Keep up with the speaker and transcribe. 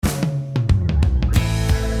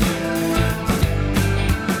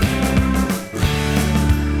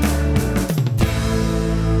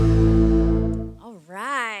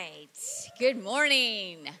Good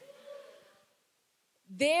morning.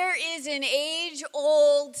 There is an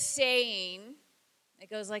age-old saying that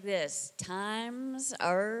goes like this: times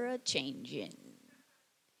are a-changin'.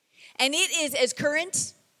 And it is as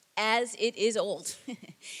current as it is old.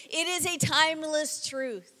 It is a timeless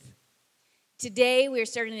truth. Today, we're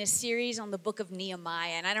starting a series on the book of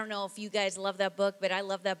Nehemiah. And I don't know if you guys love that book, but I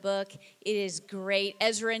love that book. It is great.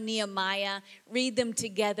 Ezra and Nehemiah, read them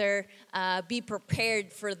together. Be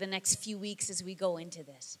prepared for the next few weeks as we go into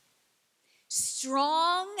this.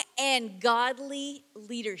 Strong and godly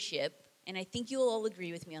leadership, and I think you'll all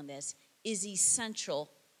agree with me on this, is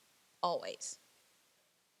essential always.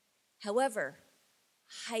 However,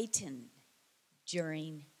 heightened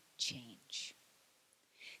during change.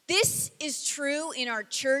 This is true in our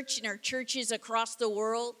church, in our churches across the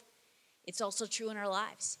world. It's also true in our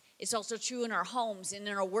lives. It's also true in our homes and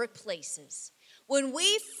in our workplaces. When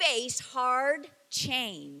we face hard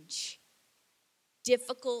change,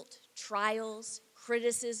 difficult trials,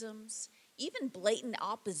 criticisms, even blatant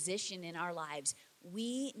opposition in our lives,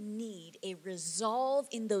 we need a resolve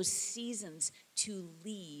in those seasons to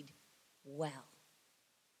lead well.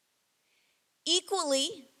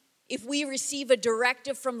 Equally, if we receive a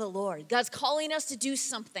directive from the Lord, God's calling us to do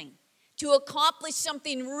something, to accomplish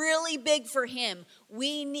something really big for Him,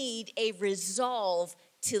 we need a resolve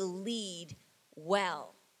to lead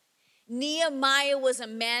well. Nehemiah was a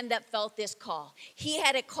man that felt this call. He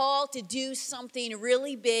had a call to do something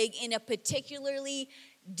really big in a particularly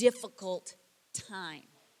difficult time.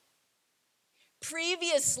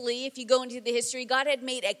 Previously, if you go into the history, God had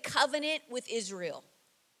made a covenant with Israel.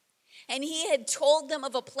 And He had told them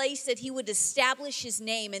of a place that He would establish His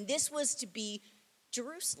name. And this was to be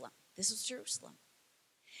Jerusalem. This was Jerusalem.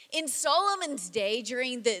 In Solomon's day,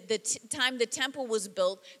 during the time the temple was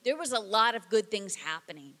built, there was a lot of good things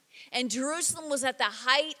happening. And Jerusalem was at the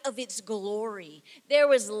height of its glory. There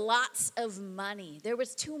was lots of money. There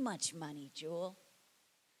was too much money, Jewel.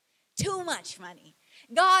 Too much money.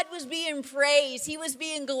 God was being praised. He was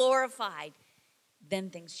being glorified. Then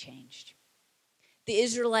things changed. The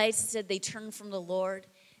Israelites said they turned from the Lord.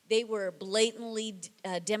 They were blatantly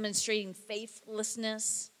demonstrating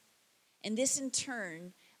faithlessness. And this in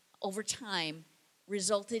turn, over time,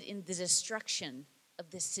 resulted in the destruction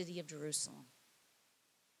of the city of Jerusalem.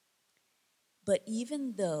 But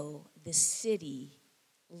even though the city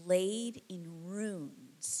laid in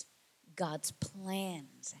ruins, God's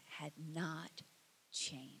plans had not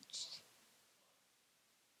changed.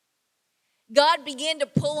 God began to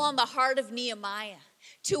pull on the heart of Nehemiah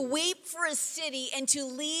to weep for a city and to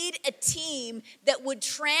lead a team that would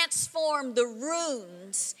transform the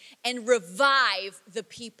ruins and revive the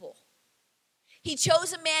people. He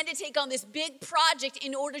chose a man to take on this big project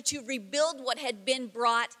in order to rebuild what had been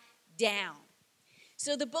brought down.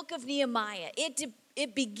 So the book of Nehemiah,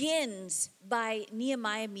 it begins by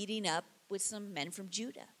Nehemiah meeting up with some men from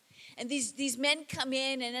Judah. And these men come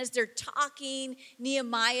in, and as they're talking,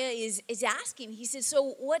 Nehemiah is asking. He says,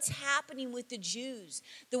 so what's happening with the Jews?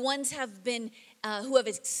 The ones have been who have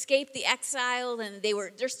escaped the exile, and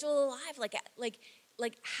they're still alive.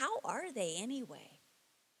 Like how are they anyway?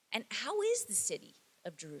 And how is the city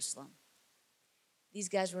of Jerusalem? These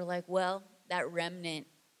guys were like, well, that remnant,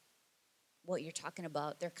 what you're talking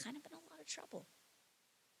about, they're kind of in a lot of trouble.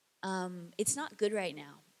 It's not good right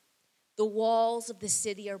now. The walls of the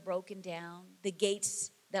city are broken down. The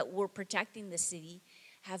gates that were protecting the city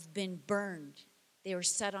have been burned. They were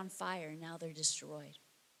set on fire. Now they're destroyed.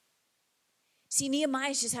 See,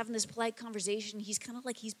 Nehemiah's just having this polite conversation. He's kind of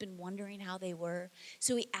like he's been wondering how they were.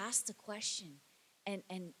 So he asked the question. And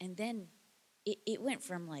then it went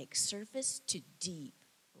from like surface to deep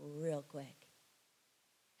real quick.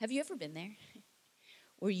 Have you ever been there?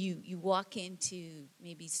 Where you walk into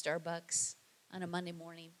maybe Starbucks on a Monday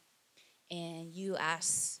morning, and you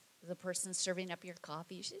ask the person serving up your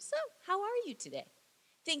coffee, you say, so, how are you today?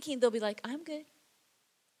 Thinking they'll be like, I'm good.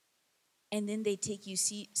 And then they take you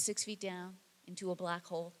 6 feet down into a black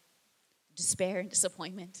hole, despair and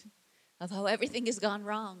disappointment of how everything has gone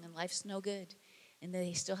wrong and life's no good. And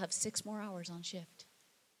they still have 6 more hours on shift.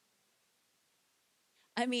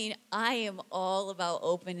 I mean, I am all about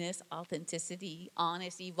openness, authenticity,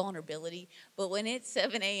 honesty, vulnerability. But when it's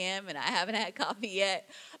 7 a.m. and I haven't had coffee yet,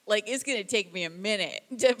 like it's going to take me a minute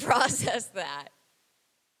to process that.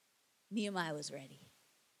 Nehemiah was ready.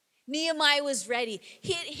 Nehemiah was ready.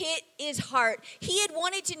 It hit his heart. He had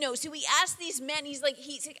wanted to know. So he asked these men, he's like,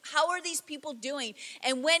 how are these people doing?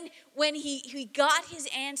 And when he got his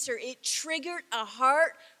answer, it triggered a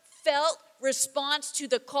heartfelt response to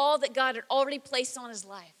the call that God had already placed on his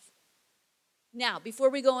life. Now, before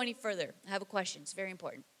we go any further, I have a question. It's very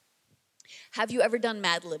important. Have you ever done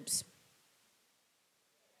Mad Libs?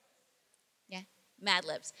 Yeah, Mad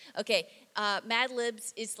Libs. Okay, Mad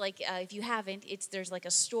Libs is like, if you haven't, there's like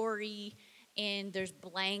a story and there's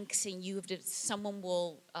blanks and someone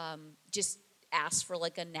will just ask for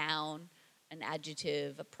like a noun, an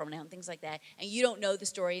adjective, a pronoun, things like that, and you don't know the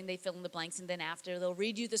story and they fill in the blanks, and then after they'll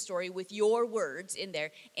read you the story with your words in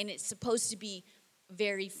there, and it's supposed to be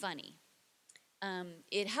very funny.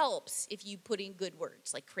 It helps if you put in good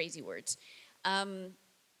words, like crazy words. I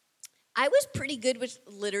was pretty good with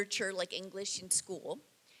literature, like English in school.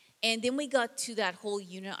 And then we got to that whole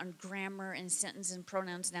unit on grammar and sentence and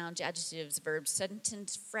pronouns, nouns, adjectives, verbs,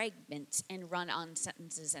 sentence fragments, and run-on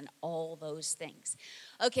sentences and all those things.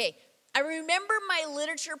 Okay, I remember my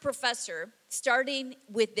literature professor starting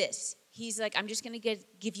with this. He's like, I'm just going to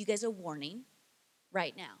give you guys a warning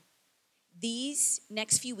right now. These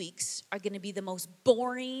next few weeks are going to be the most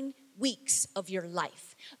boring weeks of your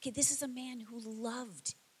life. Okay, this is a man who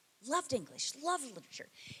loved English, loved literature.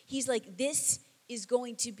 He's like, this is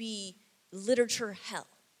going to be literature hell.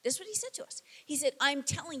 That's what he said to us. He said, I'm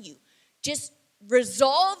telling you, just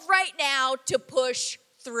resolve right now to push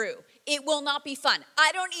through. It will not be fun.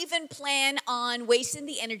 I don't even plan on wasting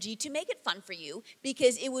the energy to make it fun for you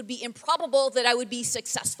because it would be improbable that I would be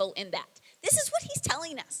successful in that. This is what he's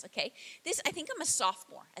telling us, okay? I think I'm a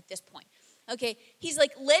sophomore at this point, okay? He's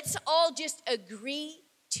like, let's all just agree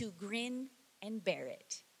to grin and bear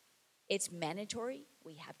it. It's mandatory.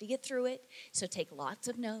 We have to get through it. So take lots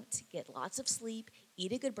of notes, get lots of sleep,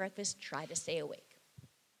 eat a good breakfast, try to stay awake.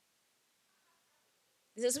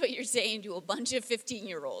 This is what you're saying to a bunch of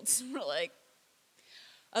 15-year-olds. We're like,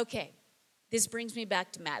 okay, this brings me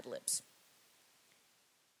back to Mad Libs.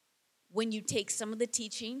 When you take some of the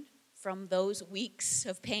teaching from those weeks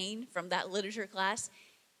of pain from that literature class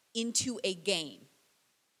into a game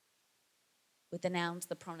with the nouns,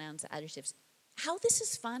 the pronouns, the adjectives, how this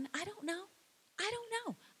is fun, I don't know. I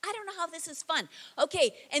don't know how this is fun.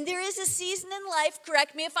 Okay, and there is a season in life,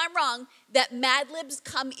 correct me if I'm wrong, that Mad Libs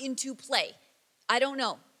come into play. I don't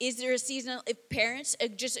know. Is there a season, if parents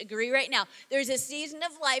just agree right now, there's a season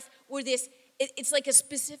of life where it's like a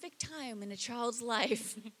specific time in a child's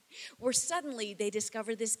life where suddenly they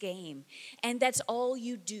discover this game. And that's all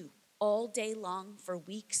you do all day long for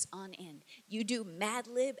weeks on end. You do Mad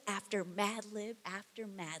Lib after Mad Lib after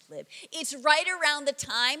Mad Lib. It's right around the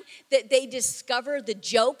time that they discover the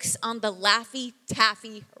jokes on the Laffy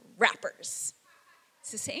Taffy rappers.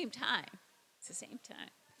 It's the same time.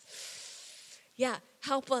 Yeah,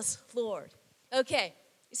 help us, Lord. Okay,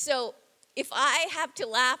 so if I have to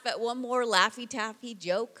laugh at one more Laffy Taffy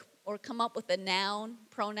joke or come up with a noun,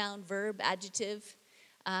 pronoun, verb, adjective,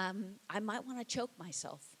 I might want to choke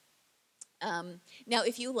myself. Now,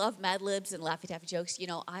 if you love Mad Libs and Laffy Taffy jokes,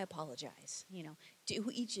 I apologize.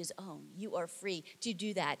 To each his own. You are free to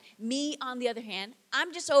do that. Me, on the other hand,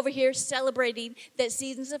 I'm just over here celebrating that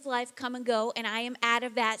seasons of life come and go, and I am out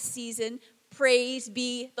of that season. Praise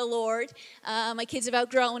be the Lord. My kids have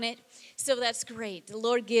outgrown it, so that's great. The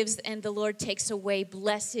Lord gives and the Lord takes away.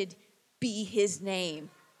 Blessed be his name.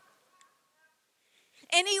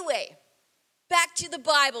 Anyway, back to the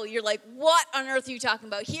Bible. You're like, what on earth are you talking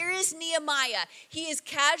about? Here is Nehemiah. He is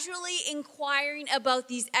casually inquiring about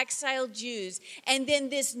these exiled Jews, and then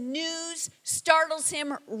this news startles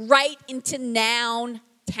him right into noun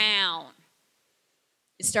town.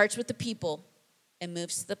 It starts with the people and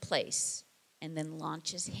moves to the place, and then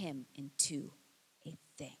launches him into a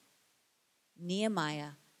thing.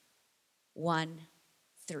 Nehemiah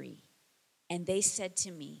 1:3. And they said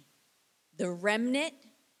to me, the remnant,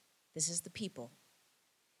 this is the people,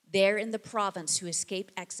 there in the province who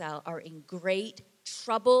escaped exile are in great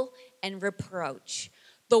trouble and reproach.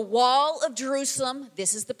 The wall of Jerusalem,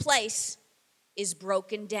 this is the place, is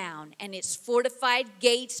broken down, and its fortified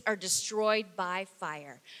gates are destroyed by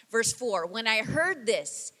fire. Verse 4, when I heard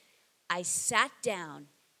this, I sat down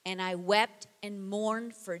and I wept and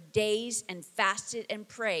mourned for days and fasted and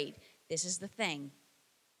prayed. This is the thing,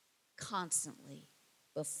 constantly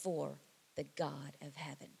before the God of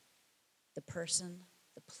heaven. The person,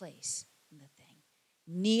 the place, and the thing.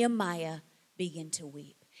 Nehemiah began to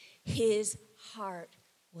weep. His heart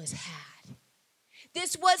was had.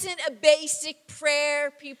 This wasn't a basic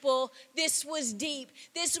prayer, people. This was deep.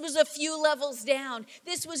 This was a few levels down.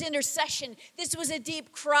 This was intercession. This was a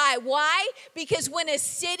deep cry. Why? Because when a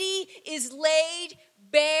city is laid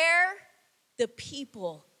bare, the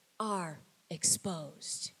people are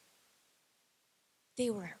exposed. They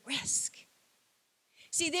were at risk.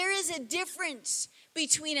 See, there is a difference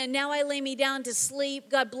between a now I lay me down to sleep,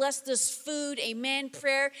 God bless this food, amen,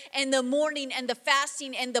 prayer, and the mourning and the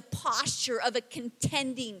fasting and the posture of a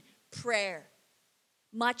contending prayer.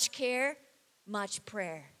 Much care, much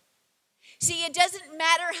prayer. See, it doesn't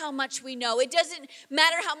matter how much we know. It doesn't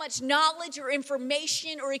matter how much knowledge or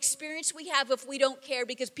information or experience we have if we don't care,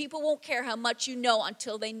 because people won't care how much you know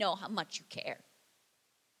until they know how much you care.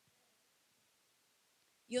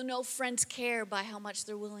 You'll know friends care by how much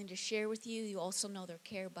they're willing to share with you. You also know their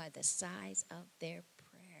care by the size of their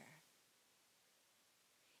prayer.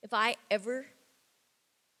 If I ever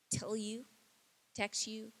tell you, text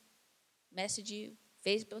you, message you,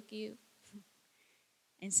 Facebook you,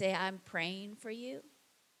 and say, I'm praying for you,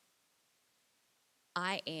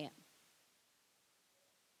 I am.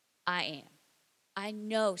 I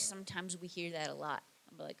know sometimes we hear that a lot.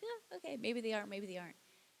 I'm like, oh, okay, maybe they are, maybe they aren't.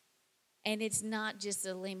 And it's not just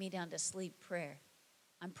a lay me down to sleep prayer.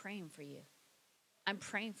 I'm praying for you. I'm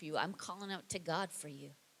praying for you. I'm calling out to God for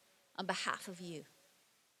you on behalf of you.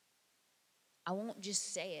 I won't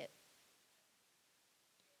just say it.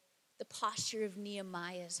 The posture of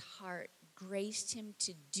Nehemiah's heart graced him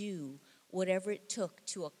to do whatever it took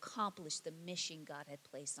to accomplish the mission God had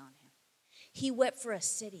placed on him. He wept for a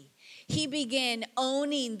city. He began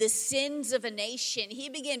owning the sins of a nation. He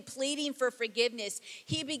began pleading for forgiveness.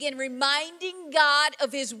 He began reminding God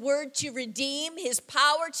of his word to redeem, his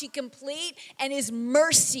power to complete, and his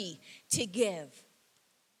mercy to give.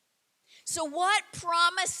 So what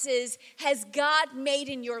promises has God made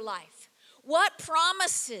in your life? What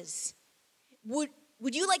promises would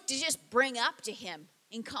you like to just bring up to him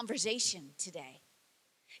in conversation today?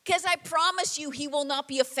 Because I promise you, he will not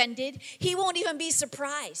be offended. He won't even be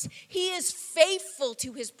surprised. He is faithful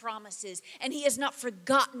to his promises, and he has not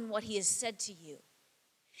forgotten what he has said to you.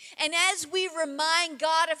 And as we remind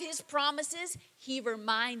God of his promises, he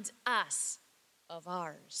reminds us of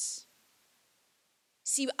ours.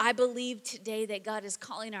 See, I believe today that God is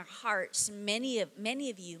calling our hearts, many of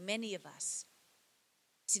you, many of us,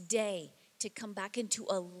 today, to come back into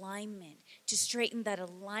alignment, to straighten that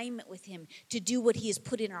alignment with him, to do what he has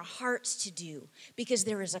put in our hearts to do. Because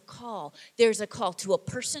there is a call. There's a call to a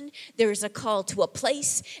person, there is a call to a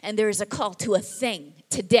place, and there is a call to a thing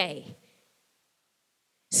today.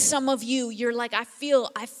 Some of you, you're like, I feel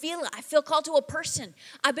called to a person.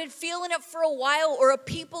 I've been feeling it for a while, or a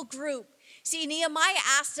people group. See, Nehemiah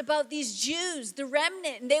asked about these Jews, the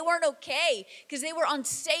remnant, and they weren't okay because they were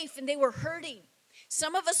unsafe and they were hurting.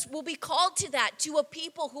 Some of us will be called to that, to a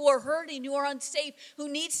people who are hurting, who are unsafe, who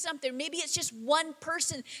need something. Maybe it's just one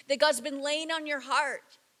person that God's been laying on your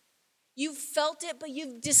heart. You've felt it, but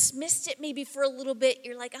you've dismissed it maybe for a little bit.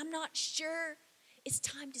 You're like, I'm not sure. It's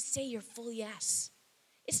time to say your full yes.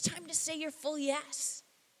 It's time to say your full yes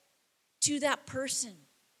to that person.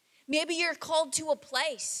 Maybe you're called to a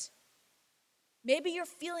place. Maybe you're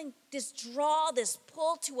feeling this draw, this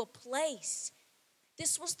pull to a place.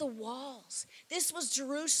 This was the walls. This was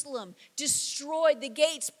Jerusalem, destroyed, the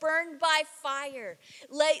gates burned by fire,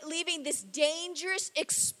 leaving this dangerous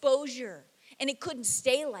exposure. And it couldn't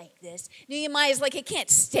stay like this. Nehemiah's like, it can't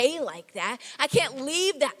stay like that. I can't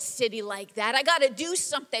leave that city like that. I got to do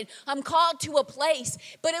something. I'm called to a place.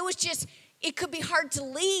 But it could be hard to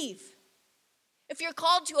leave. If you're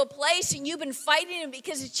called to a place and you've been fighting it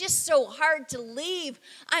because it's just so hard to leave,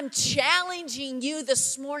 I'm challenging you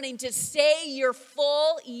this morning to say your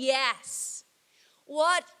full yes.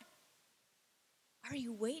 What are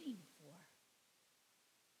you waiting for?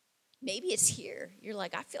 Maybe it's here. You're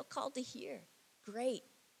like, I feel called to here. Great.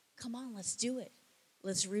 Come on, let's do it.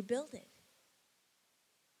 Let's rebuild it.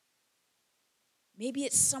 Maybe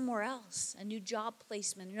it's somewhere else, a new job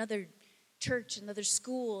placement, another church, another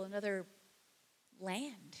school, another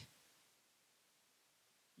land.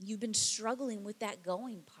 You've been struggling with that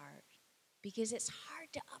going part because it's hard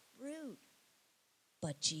to uproot.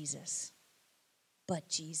 But Jesus,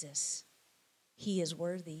 he is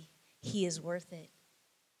worthy. He is worth it.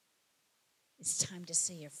 It's time to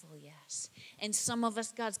say your full yes. And some of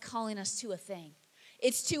us, God's calling us to a thing.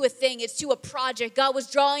 It's to a thing. It's to a project. God was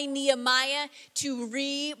drawing Nehemiah to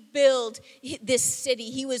rebuild this city.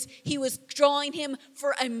 He was drawing him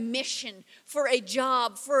for a mission, for a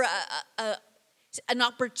job, for an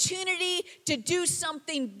opportunity to do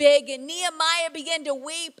something big. And Nehemiah began to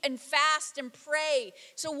weep and fast and pray.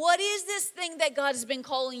 So what is this thing that God has been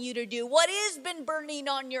calling you to do? What has been burning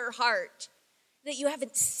on your heart that you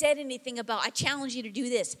haven't said anything about? I challenge you to do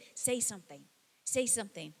this. Say something. Say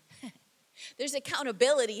something. There's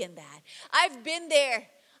accountability in that. I've been there.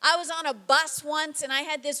 I was on a bus once and I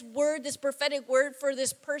had this word, this prophetic word for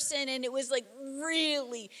this person, and it was like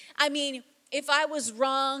really, if I was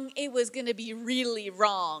wrong, it was going to be really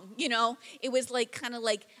wrong. It was like kind of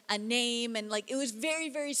like a name, and like it was very,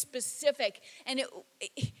 very specific, and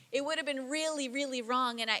it would have been really, really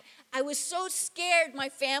wrong. And I was so scared. My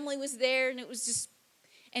family was there, and it was just,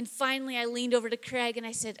 and finally I leaned over to Craig and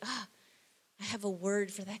I said, I have a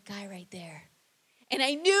word for that guy right there. And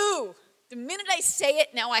I knew the minute I say it,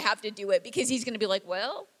 now I have to do it, because he's going to be like,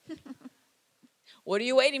 well, what are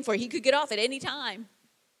you waiting for? He could get off at any time.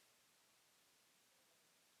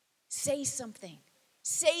 Say something.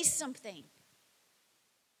 Say something.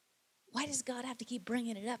 Why does God have to keep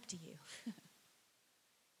bringing it up to you?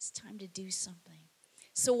 It's time to do something.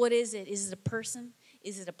 So what is it? Is it a person?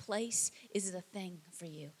 Is it a place? Is it a thing for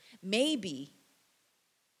you? Maybe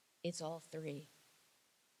it's all three.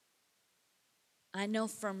 I know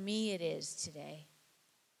for me it is today,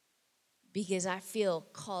 because I feel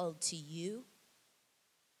called to you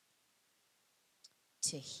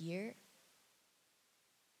to hear,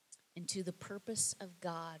 and to the purpose of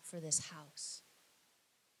God for this house.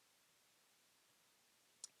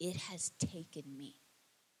 It has taken me.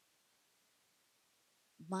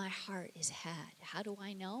 My heart is had. How do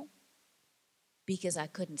I know? Because I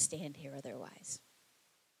couldn't stand here otherwise.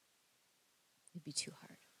 It'd be too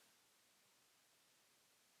hard.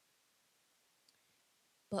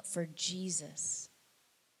 But for Jesus,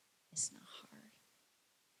 it's not hard.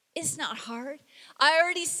 It's not hard. I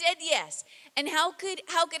already said yes. And how could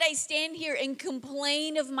I stand here and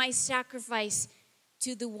complain of my sacrifice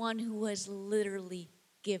to the one who has literally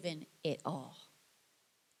given it all?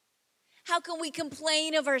 How can we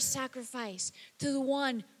complain of our sacrifice to the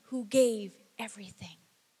one who gave everything?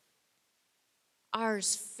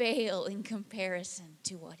 Ours fail in comparison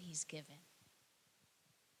to what he's given.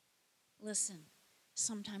 Listen,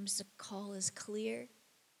 sometimes the call is clear,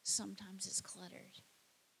 sometimes it's cluttered.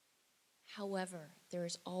 However, there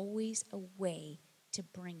is always a way to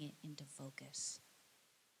bring it into focus.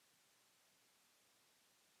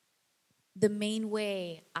 The main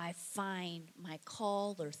way I find my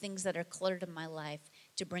call or things that are cluttered in my life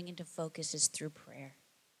to bring into focus is through prayer.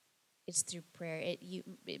 It's through prayer.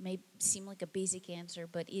 It may seem like a basic answer,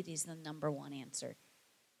 but it is the number one answer.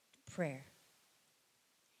 Prayer.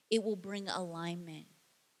 It will bring alignment.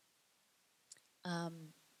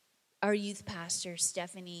 Our youth pastor,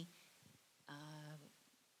 Stephanie,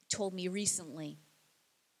 told me recently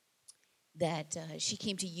that she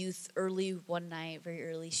came to youth early one night, very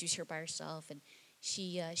early. She was here by herself, and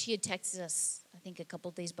she had texted us, I think, a couple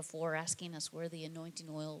of days before, asking us where the anointing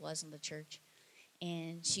oil was in the church.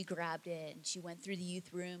 And she grabbed it, and she went through the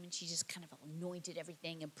youth room, and she just kind of anointed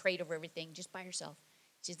everything and prayed over everything just by herself.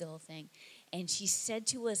 She did the whole thing. And she said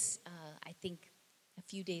to us, I think a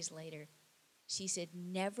few days later, she said,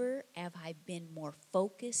 never have I been more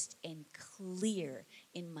focused and clear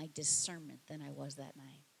in my discernment than I was that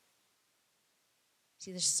night.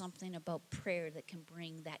 See, there's something about prayer that can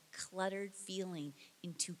bring that cluttered feeling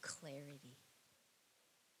into clarity.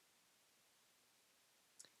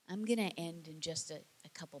 I'm going to end in just a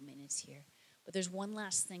couple minutes here. But there's one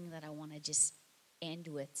last thing that I want to just end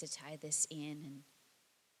with to tie this in. And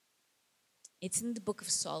it's in the book of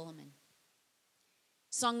Solomon.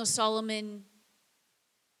 Song of Solomon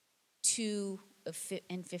 2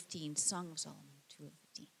 and 15. Song of Solomon 2 and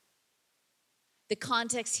 15. The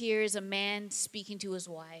context here is a man speaking to his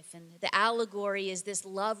wife. And the allegory is this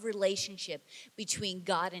love relationship between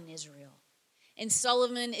God and Israel. And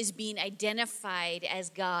Solomon is being identified as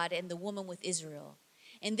God and the woman with Israel.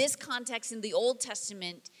 In this context in the Old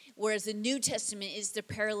Testament, whereas the New Testament is the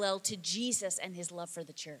parallel to Jesus and his love for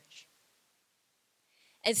the church.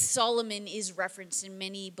 As Solomon is referenced in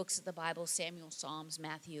many books of the Bible, Samuel, Psalms,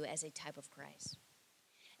 Matthew, as a type of Christ.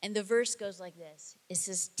 And the verse goes like this. It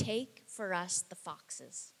says, take for us the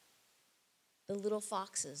foxes, the little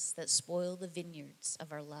foxes that spoil the vineyards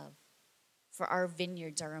of our love. For our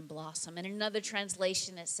vineyards are in blossom. And in another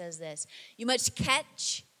translation, it says this. You must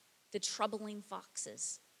catch the troubling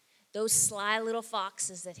foxes, those sly little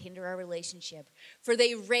foxes that hinder our relationship. For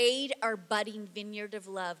they raid our budding vineyard of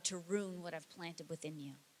love to ruin what I've planted within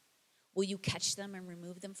you. Will you catch them and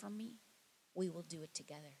remove them from me? We will do it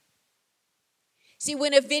together. See,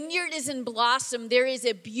 when a vineyard is in blossom, there is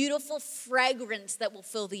a beautiful fragrance that will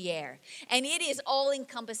fill the air. And it is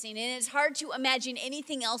all-encompassing, and it's hard to imagine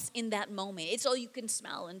anything else in that moment. It's all you can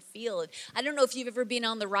smell and feel. I don't know if you've ever been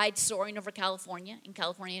on the ride Soaring over California, in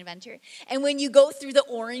California Adventure. And when you go through the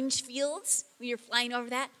orange fields, when you're flying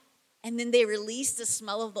over that, and then they release the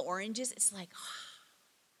smell of the oranges, it's like,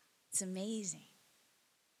 it's amazing.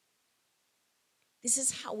 This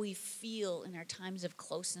is how we feel in our times of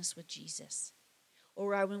closeness with Jesus.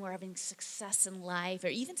 or when we're having success in life, or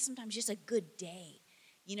even sometimes just a good day.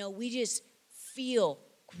 We just feel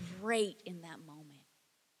great in that moment.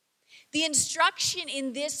 The instruction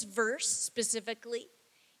in this verse specifically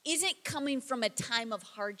isn't coming from a time of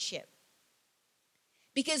hardship.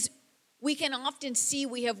 Because we can often see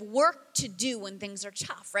we have work to do when things are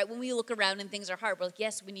tough, right? When we look around and things are hard, we're like,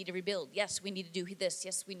 yes, we need to rebuild. Yes, we need to do this.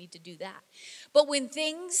 Yes, we need to do that. But when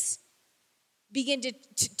things begin to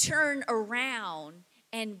turn around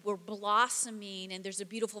and we're blossoming and there's a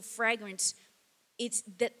beautiful fragrance, it's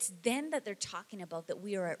then that they're talking about that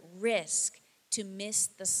we are at risk to miss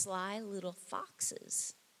the sly little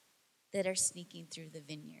foxes that are sneaking through the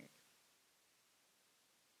vineyard.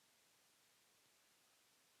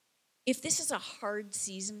 If this is a hard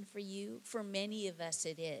season for you, for many of us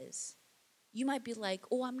it is. You might be like,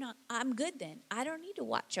 oh, I'm good then. I don't need to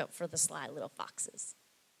watch out for the sly little foxes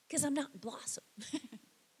because I'm not in blossom.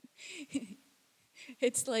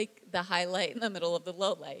 It's like the highlight in the middle of the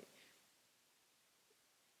low light.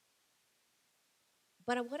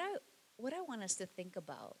 But what I want us to think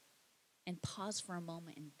about and pause for a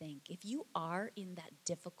moment and think, if you are in that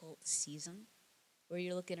difficult season where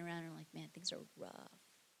you're looking around and like, man, things are rough.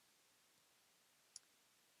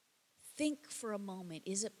 Think for a moment,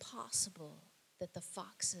 is it possible that the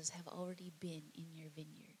foxes have already been in your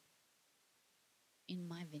vineyard, in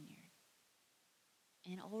my vineyard,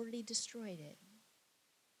 and already destroyed it?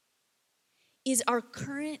 Is our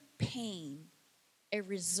current pain a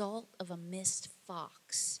result of a missed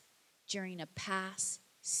fox during a past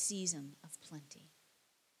season of plenty?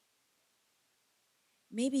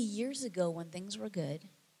 Maybe years ago when things were good,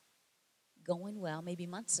 going well, maybe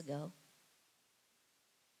months ago,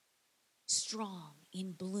 strong,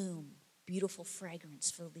 in bloom, beautiful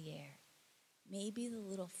fragrance filled the air. Maybe the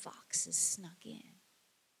little foxes snuck in.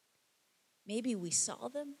 Maybe we saw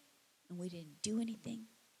them and we didn't do anything.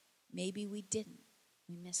 Maybe we didn't.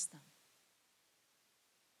 We missed them.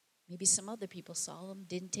 Maybe some other people saw them,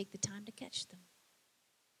 didn't take the time to catch them.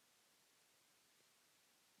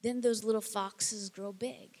 Then those little foxes grow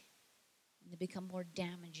big and they become more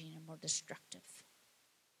damaging and more destructive.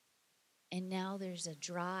 And now there's a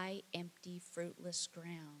dry, empty, fruitless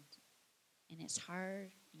ground. And it's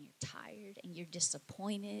hard, and you're tired, and you're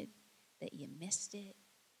disappointed that you missed it.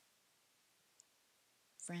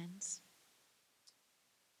 Friends,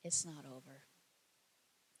 it's not over.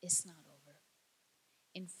 It's not over.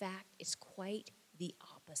 In fact, it's quite the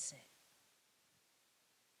opposite.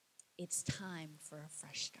 It's time for a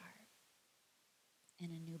fresh start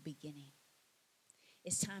and a new beginning.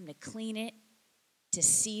 It's time to clean it, to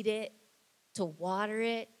seed it, to water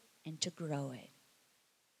it, and to grow it.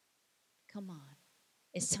 Come on.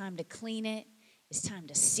 It's time to clean it. It's time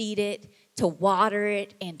to seed it, to water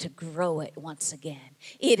it, and to grow it once again.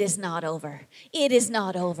 It is not over. It is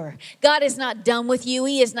not over. God is not done with you.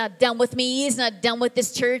 He is not done with me. He is not done with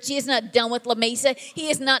this church. He is not done with La Mesa. He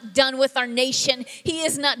is not done with our nation. He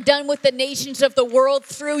is not done with the nations of the world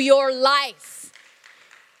through your life.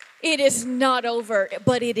 It is not over,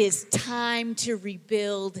 but it is time to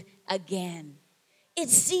rebuild again.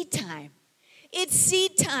 It's seed time. It's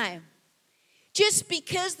seed time. Just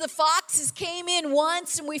because the foxes came in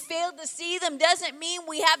once and we failed to see them doesn't mean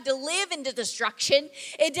we have to live into destruction.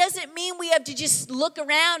 It doesn't mean we have to just look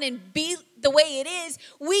around and be the way it is.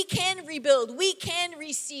 We can rebuild. We can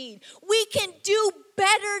reseed. We can do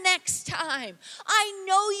better next time. I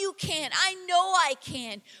know you can. I know I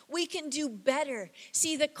can. We can do better.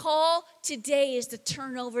 See, the call today is to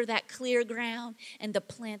turn over that clear ground and to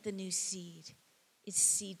plant the new seed. It's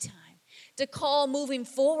seed time. The call moving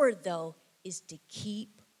forward, though, is to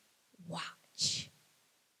keep watch.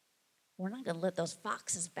 We're not going to let those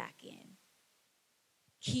foxes back in.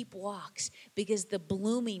 Keep watch, because the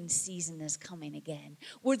blooming season is coming again,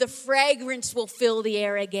 where the fragrance will fill the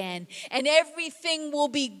air again, and everything will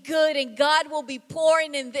be good, and God will be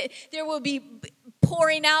pouring, and there will be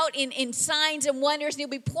pouring out in signs and wonders, and he'll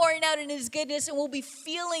be pouring out in his goodness, and we'll be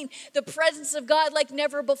feeling the presence of God like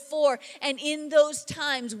never before. And in those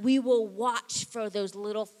times, we will watch for those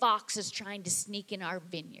little foxes trying to sneak in our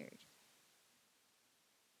vineyard.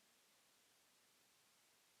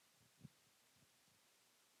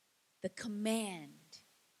 The command,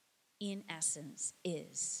 in essence,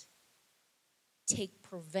 is take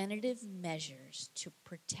preventative measures to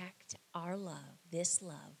protect our love, this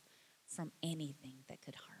love, from anything that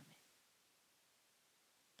could harm it.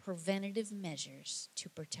 Preventative measures to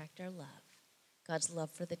protect our love. God's love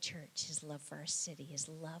for the church, his love for our city, his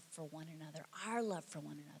love for one another, our love for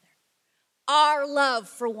one another. Our love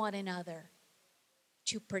for one another,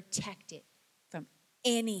 to protect it from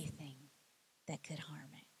anything that could harm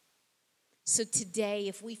it. So today,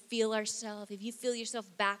 if you feel yourself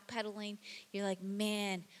backpedaling, you're like,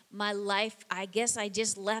 man, my life, I guess I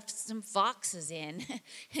just left some foxes in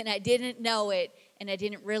and I didn't know it and I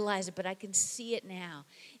didn't realize it, but I can see it now.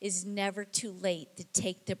 It's never too late to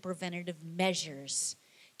take the preventative measures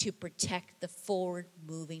to protect the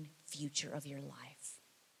forward-moving future of your life.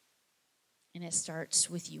 And it starts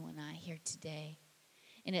with you and I here today.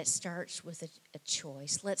 And it starts with a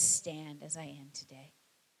choice. Let's stand as I end today.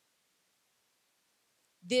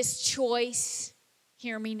 This choice,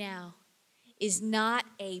 hear me now, is not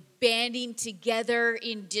a banding together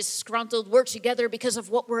in disgruntled work together because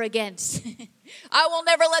of what we're against. I will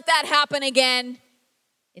never let that happen again.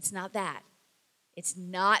 It's not that. It's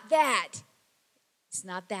not that. It's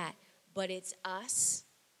not that. But it's us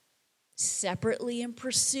separately in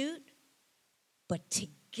pursuit, but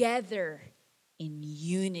together in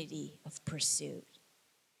unity of pursuit.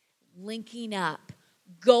 Linking up,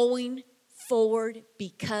 going forward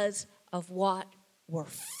because of what we're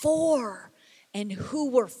for and who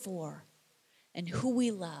we're for and who we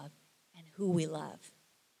love and who we love.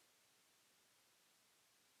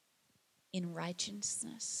 In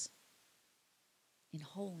righteousness, in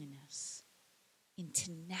holiness, in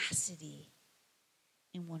tenacity,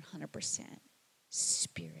 in 100%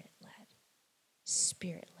 Spirit-led.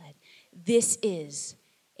 Spirit-led. This is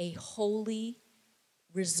a holy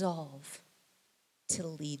resolve to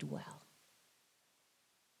lead well.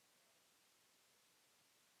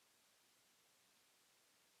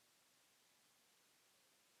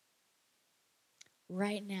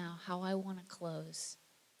 Right now, how I want to close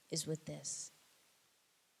is with this.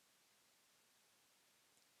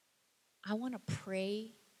 I want to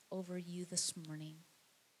pray over you this morning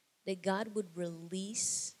that God would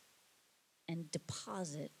release and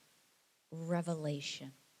deposit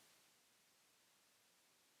revelation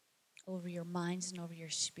over your minds and over your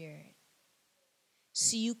spirit.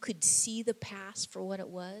 So you could see the past for what it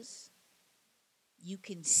was. You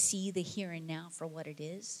can see the here and now for what it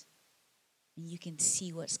is. And you can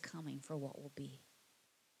see what's coming for what will be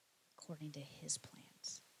according to his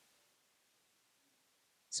plans.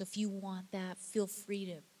 So if you want that, feel free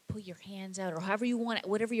to put your hands out or however you want it,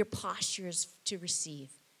 whatever your posture is to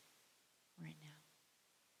receive right now.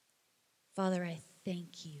 Father, I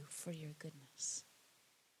thank you for your goodness.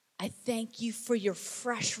 I thank you for your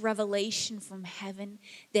fresh revelation from heaven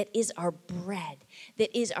that is our bread,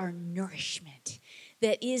 that is our nourishment,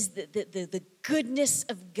 that is the goodness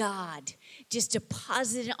of God just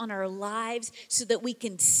deposited on our lives so that we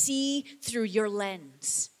can see through your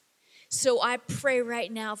lens. So I pray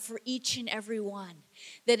right now for each and every one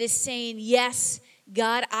that is saying, yes,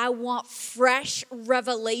 God, I want fresh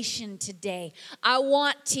revelation today. I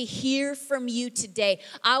want to hear from you today.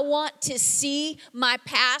 I want to see my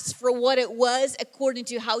past for what it was according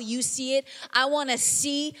to how you see it. I want to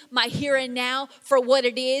see my here and now for what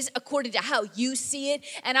it is according to how you see it.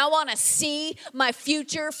 And I want to see my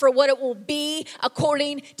future for what it will be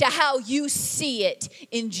according to how you see it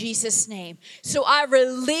in Jesus' name. So I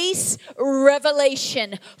release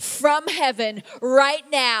revelation from heaven right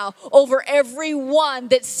now over everyone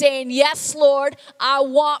that's saying, yes, Lord, I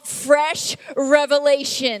want fresh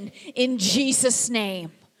revelation in Jesus'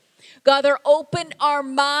 name. God, open our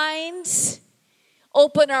minds,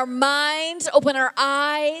 open our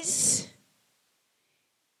eyes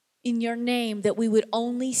in your name that we would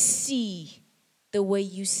only see the way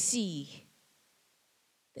you see,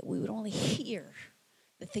 that we would only hear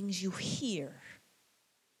the things you hear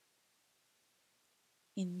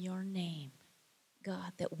in your name.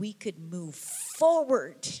 God, that we could move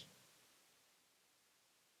forward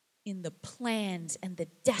in the plans and the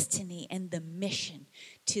destiny and the mission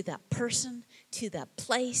to that person, to that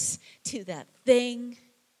place, to that thing,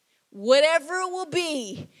 whatever it will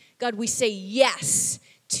be. God, we say yes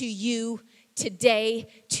to you today,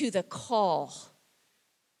 to the call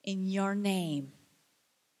in your name,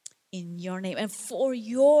 and for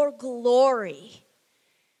your glory.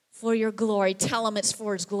 For your glory. Tell him it's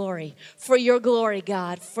for his glory. For your glory,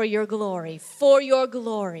 God. For your glory. For your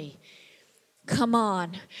glory. Come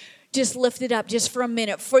on. Just lift it up just for a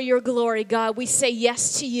minute. For your glory, God, we say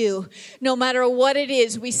yes to you. No matter what it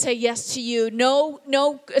is, we say yes to you.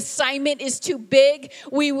 No assignment is too big.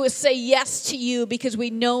 We will say yes to you because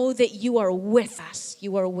we know that you are with us.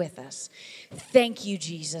 You are with us. Thank you,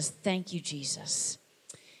 Jesus. Thank you, Jesus.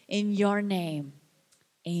 In your name,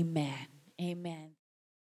 amen. Amen.